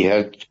 he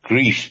had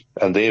grief,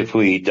 and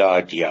therefore he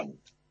died young.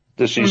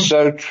 This is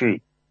so true.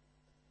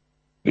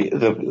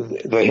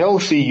 The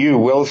healthy you,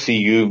 wealthy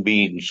you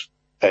means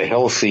a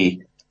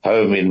healthy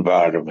home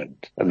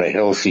environment and a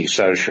healthy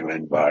social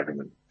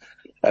environment.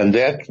 And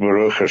that,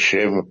 Baruch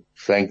Hashem,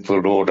 thank the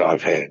Lord,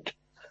 I've had.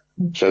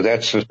 So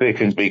that's the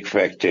second big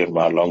factor in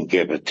my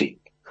longevity.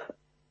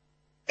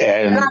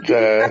 And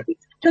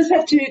just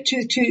have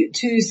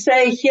to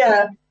say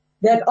here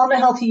that on the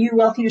Healthy You,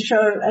 Wealthy You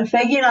show,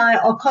 Faggy and I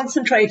are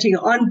concentrating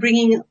on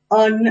bringing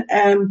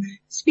on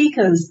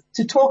speakers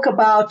to talk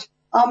about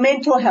our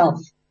mental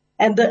health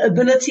and the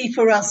ability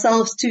for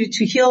ourselves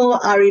to heal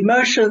our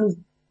emotions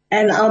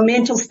and our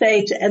mental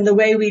state and the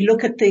way we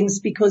look at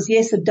things, because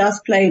yes, it does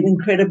play an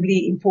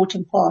incredibly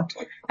important part.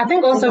 I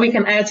think also we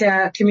can add to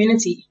our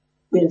community.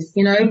 Yes.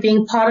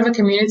 Being part of a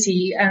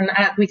community, and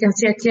we can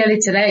see it clearly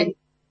today.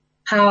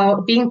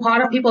 How being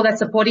part of people that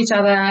support each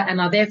other and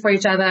are there for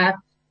each other,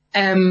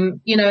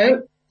 even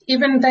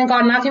thank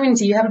God in our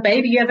community, you have a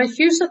baby, you have a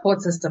huge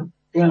support system.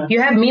 Yeah. You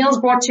have meals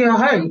brought to your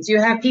homes. You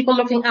have people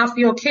looking out for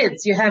your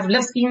kids. You have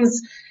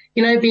listings,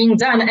 being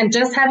done, and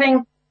just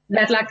having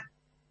that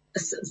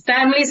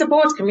family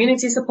support,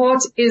 community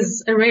support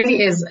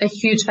really is a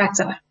huge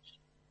factor.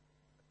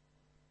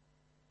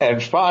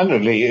 And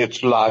finally,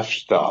 it's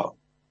lifestyle.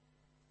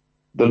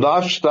 The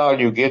lifestyle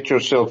you get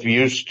yourself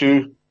used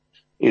to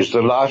is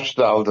the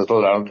lifestyle that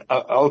will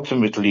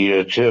ultimately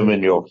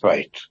determine your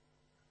fate.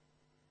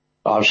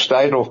 I've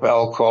stayed off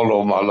alcohol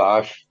all my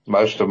life,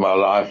 most of my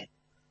life.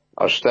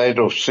 I've stayed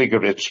off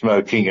cigarette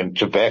smoking and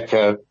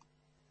tobacco,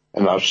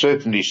 and I've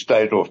certainly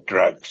stayed off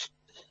drugs.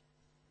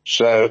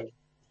 So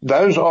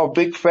those are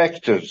big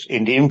factors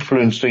in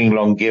influencing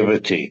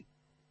longevity.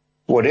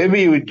 Whatever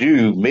you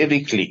do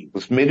medically,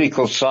 with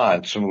medical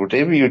science, and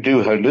whatever you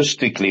do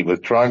holistically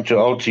with trying to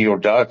alter your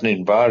diet and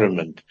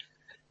environment,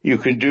 you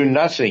can do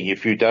nothing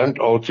if you don't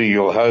alter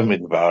your home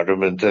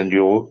environment and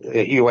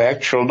your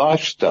actual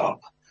lifestyle.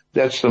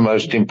 That's the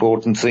most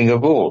important thing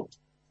of all.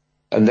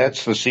 And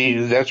that's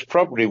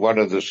probably one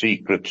of the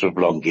secrets of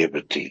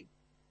longevity.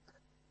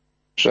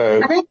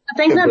 So I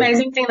think the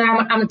amazing thing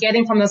that I'm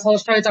getting from this whole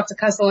show, Dr.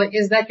 Kussel,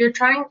 is that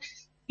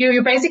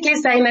you're basically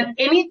saying that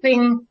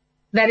anything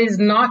that is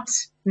not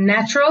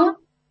natural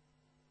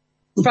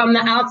from the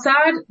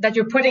outside that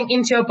you're putting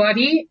into your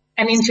body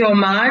and into your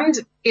mind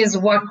is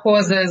what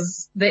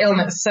causes the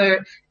illness. So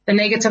the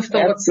negative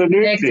thoughts, the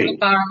negative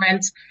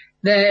environment,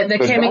 the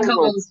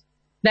chemicals,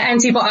 the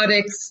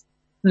antibiotics,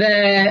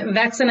 the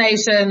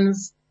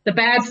vaccinations, the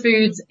bad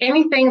foods,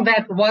 anything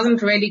that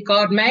wasn't really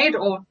God made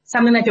or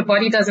something that your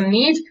body doesn't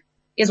need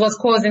is what's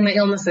causing the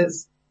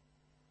illnesses.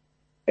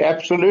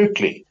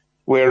 Absolutely.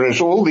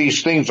 Whereas all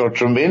these things are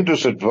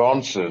tremendous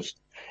advances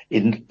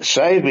in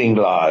saving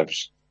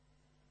lives.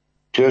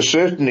 To a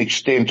certain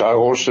extent, I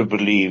also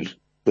believe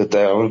that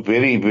they are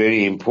very,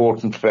 very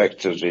important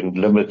factors in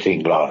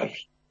limiting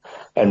lives.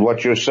 And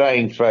what you're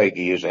saying,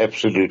 Faggy, is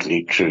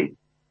absolutely true.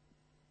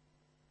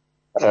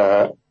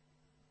 I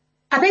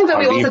think that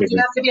we also do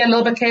have to be a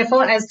little bit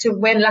careful as to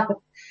when, like,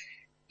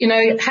 you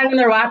know, having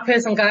the right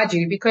person guide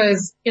you,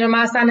 because, you know,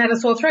 my son had a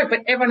sore throat,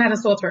 but everyone had a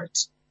sore throat.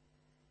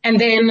 And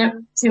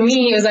then to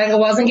me, it was like it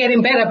wasn't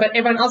getting better, but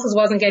everyone else's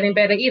wasn't getting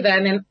better either.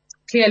 And then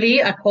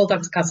clearly I called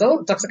Dr.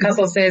 Kussel. Dr.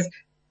 Kussel says,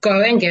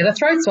 go and get a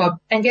throat swab.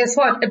 And guess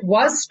what? It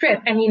was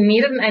strep and he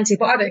needed an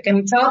antibiotic.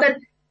 And child that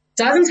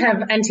doesn't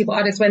have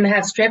antibiotics when they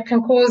have strep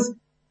can cause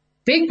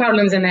big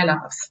problems in their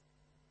lives.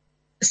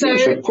 So,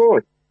 yes, of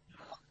course.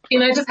 You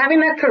know, just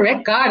having that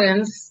correct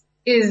guidance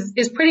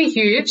is pretty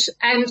huge.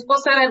 And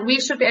also that we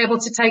should be able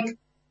to take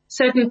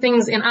certain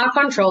things in our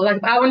control. Like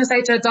if I want to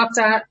say to a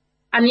doctor,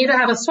 I need to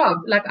have a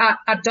swab. Like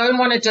I don't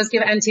want to just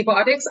give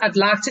antibiotics. I'd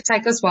like to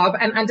take a swab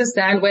and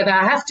understand whether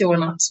I have to or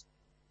not.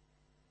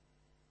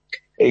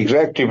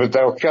 Exactly, but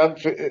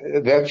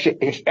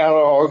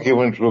our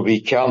argument will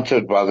be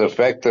countered by the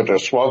fact that a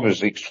swab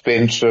is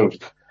expensive.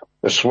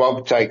 A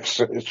swab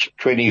takes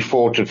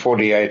 24 to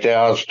 48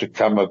 hours to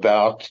come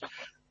about.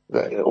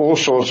 All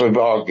sorts of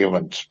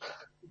arguments.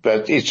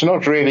 But it's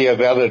not really a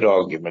valid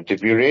argument.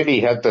 If you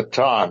really had the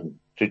time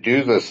to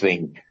do the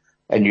thing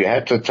and you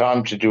had the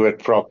time to do it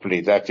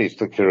properly, that is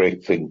the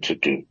correct thing to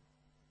do.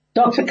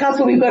 Dr.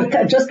 Kussel, we've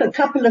got just a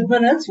couple of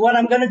minutes. What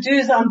I'm going to do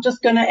is I'm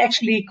just going to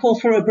actually call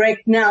for a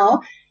break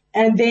now.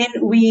 And then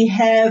we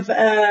have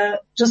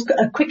just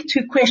a quick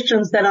 2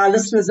 questions that our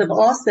listeners have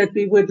asked that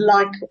we would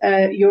like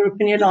your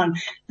opinion on.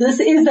 This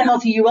is the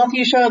Healthy You, Wealthy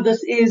You show.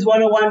 This is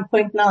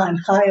 101.9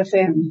 High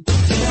FM.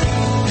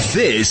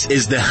 This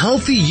is the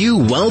Healthy You,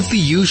 Wealthy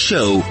You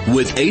show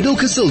with Adel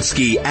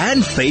Kuszylski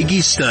and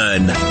Faggy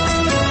Stern.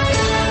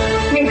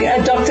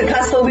 Dr.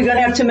 Kussel, we're going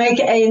to have to make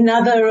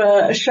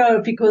another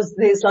show because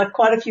there's like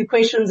quite a few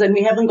questions and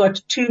we haven't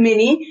got too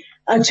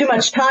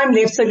much time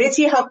left. So let's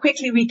see how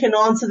quickly we can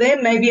answer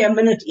them, maybe a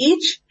minute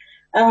each.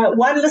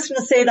 One listener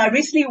said, I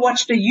recently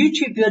watched a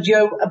YouTube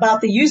video about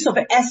the use of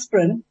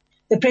aspirin.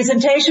 The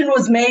presentation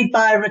was made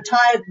by a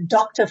retired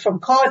doctor from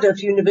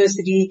Cardiff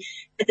University.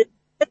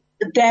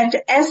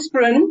 That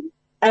aspirin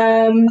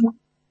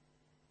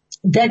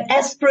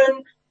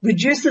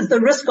reduces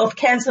the risk of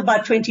cancer by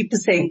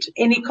 20%.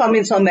 Any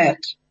comments on that?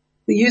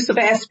 The use of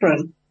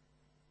aspirin?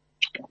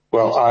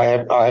 Well,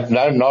 I have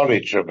no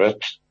knowledge of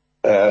it,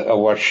 of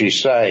what she's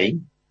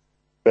saying,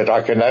 but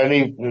I can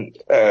only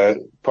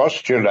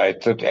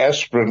postulate that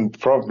aspirin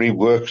probably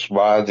works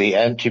via the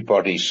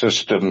antibody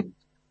system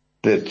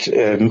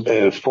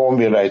that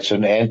formulates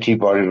an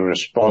antibody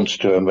response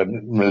to a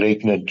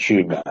malignant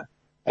tumor,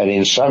 and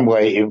in some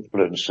way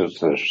influences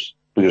this,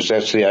 because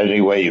that's the only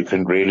way you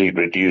can really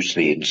reduce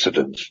the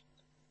incidence,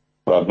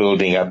 by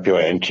building up your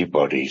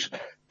antibodies.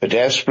 But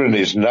aspirin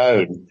is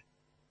known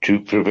to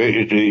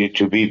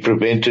be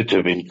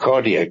preventative in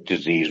cardiac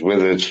disease.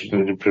 Whether it's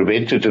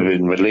preventative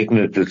in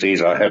malignant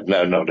disease, I have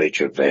no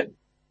knowledge of that.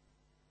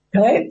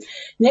 Okay.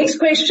 Next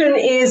question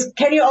is,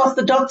 can you ask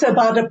the doctor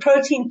about a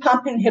protein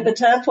pump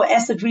inhibitor for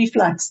acid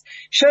reflux?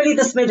 Surely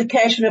this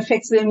medication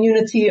affects the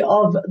immunity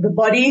of the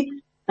body.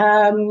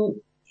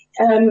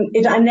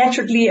 It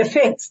unnaturally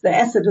affects the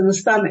acid in the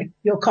stomach.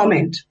 Your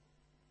comment?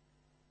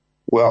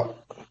 Well,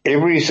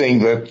 everything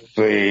that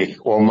the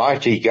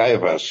Almighty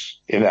gave us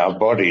in our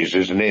bodies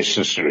is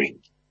necessary.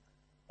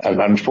 And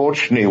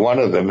unfortunately, one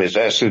of them is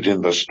acid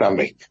in the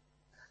stomach.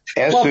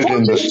 Acid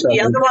in the stomach.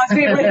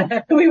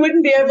 Otherwise we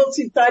wouldn't be able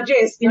to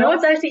digest. You know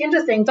what's actually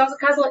interesting, Dr.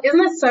 Kussel,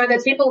 isn't it so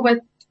that people with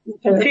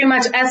too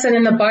much acid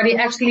in the body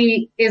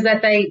actually is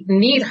that they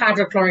need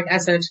hydrochloric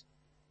acid?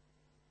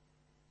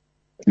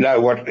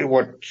 No,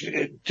 what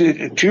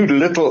too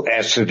little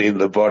acid in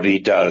the body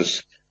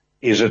does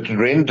is it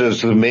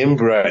renders the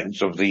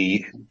membranes of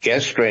the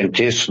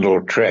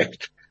gastrointestinal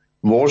tract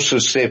more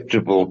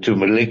susceptible to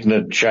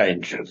malignant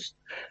changes.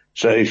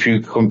 So if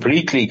you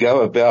completely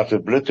go about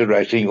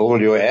obliterating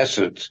all your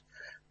acids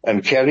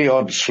and carry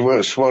on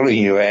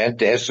swallowing your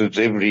antacids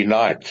every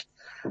night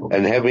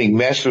and having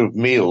massive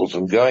meals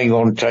and going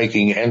on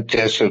taking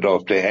antacid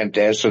after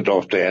antacid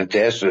after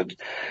antacid,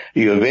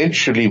 you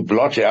eventually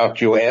blot out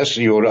your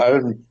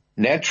own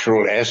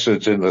natural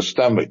acids in the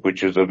stomach,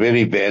 which is a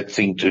very bad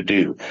thing to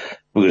do,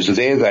 because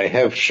there they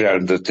have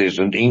shown that there's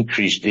an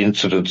increased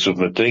incidence of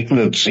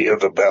malignancy of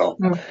the bowel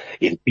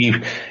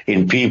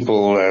in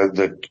people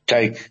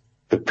that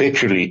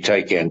perpetually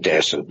take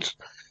antacids.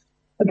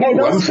 Okay,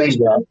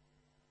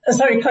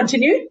 sorry,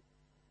 continue.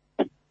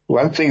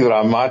 One thing that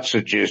I might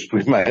suggest,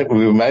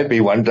 maybe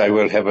one day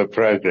we'll have a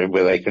program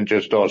where they can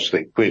just ask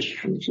their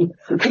questions.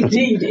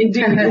 Indeed.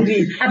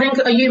 I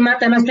think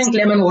they must drink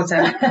lemon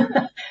water.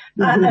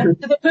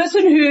 The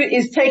person who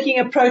is taking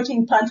a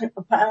protein pump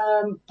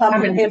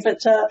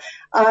inhibitor,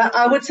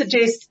 I would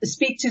suggest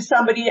speak to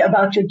somebody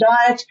about your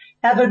diet,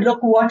 have a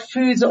look what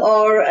foods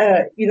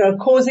are,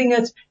 causing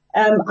it,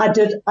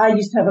 I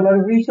used to have a lot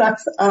of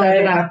reflux,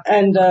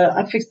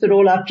 I fixed it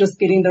all up just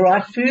getting the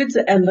right foods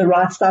and the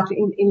right stuff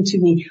into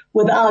me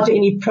without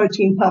any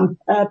proton pump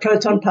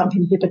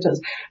inhibitors.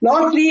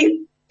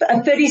 Lastly,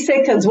 30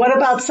 seconds. What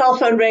about cell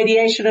phone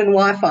radiation and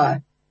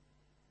Wi-Fi?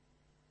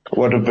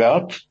 What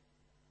about?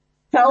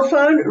 Cell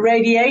phone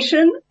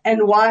radiation and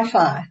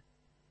Wi-Fi.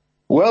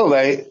 Well,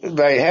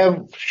 they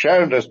have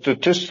shown a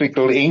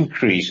statistical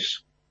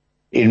increase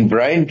in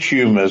brain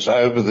tumors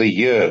over the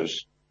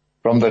years,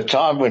 from the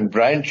time when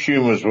brain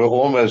tumors were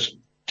almost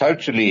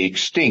totally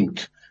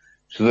extinct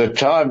to the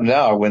time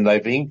now when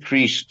they've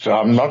increased.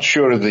 I'm not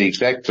sure of the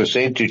exact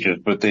percentages,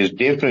 but there's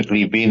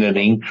definitely been an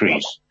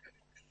increase.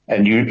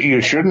 And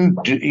you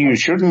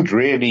shouldn't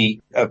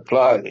really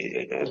apply.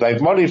 They've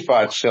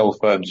modified cell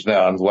phones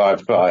now and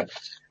Wi-Fi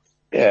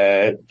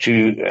where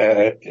you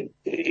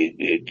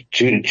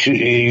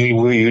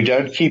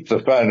don't keep the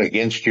phone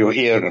against your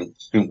ear and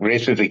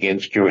rest it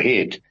against your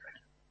head.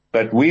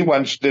 But we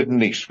once did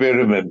an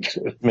experiment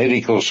at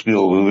medical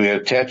school where we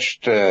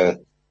attached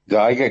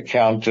Geiger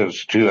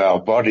counters to our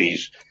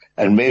bodies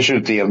and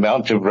measured the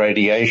amount of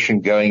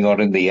radiation going on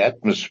in the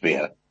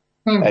atmosphere.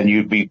 And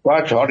you'd be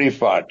quite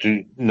horrified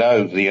to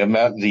know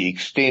the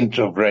extent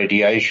of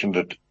radiation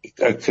that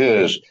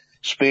occurs,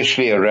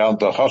 especially around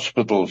the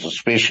hospitals,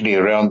 especially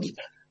around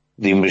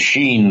the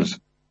machines.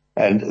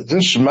 And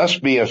this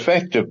must be a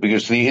factor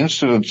because the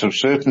incidence of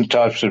certain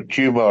types of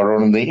tumor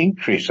are on the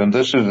increase, and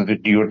this is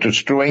that you're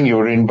destroying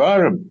your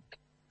environment.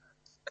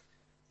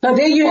 So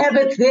there you have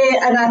it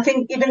there, and I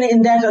think even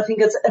in that, I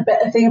think it's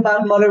a thing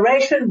about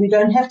moderation. We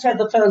don't have to have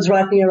the phones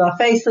right near our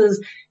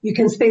faces. You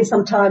can spend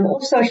some time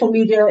off social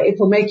media. It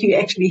will make you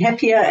actually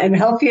happier and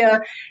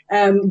healthier.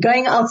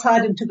 Going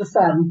outside into the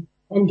sun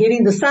and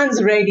getting the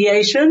sun's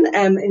radiation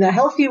in a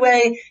healthy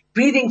way,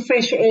 breathing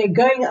fresh air,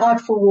 going out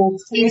for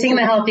walks. Eating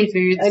the healthy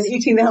foods. And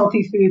eating the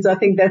healthy foods. I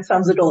think that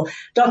sums it all.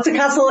 Dr.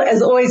 Kussel,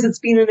 as always, it's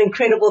been an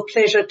incredible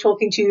pleasure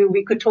talking to you.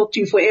 We could talk to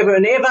you forever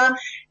and ever,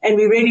 and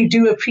we really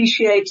do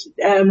appreciate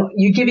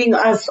you giving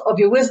us of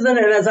your wisdom.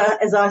 And as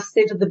I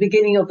said at the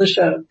beginning of the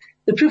show,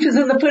 the proof is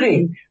in the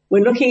pudding.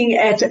 We're looking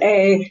at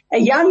a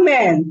young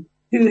man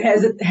who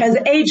has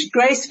aged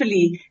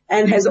gracefully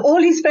and has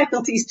all his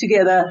faculties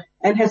together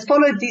and has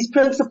followed these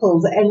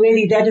principles, and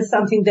really that is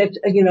something that,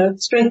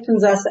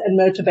 strengthens us and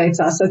motivates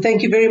us. So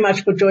thank you very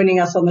much for joining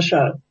us on the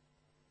show.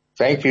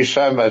 Thank you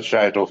so much,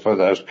 Adel, for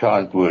those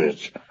kind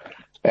words.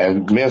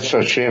 And Mirza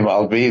Hashem,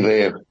 I'll be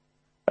there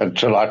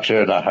until I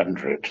turn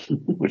 100,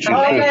 which is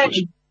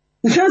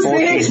This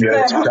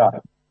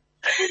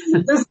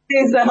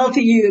is the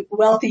Healthy You,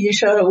 Wealthy You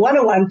show,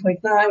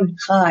 101.9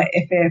 High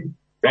FM.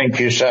 Thank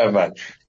you so much.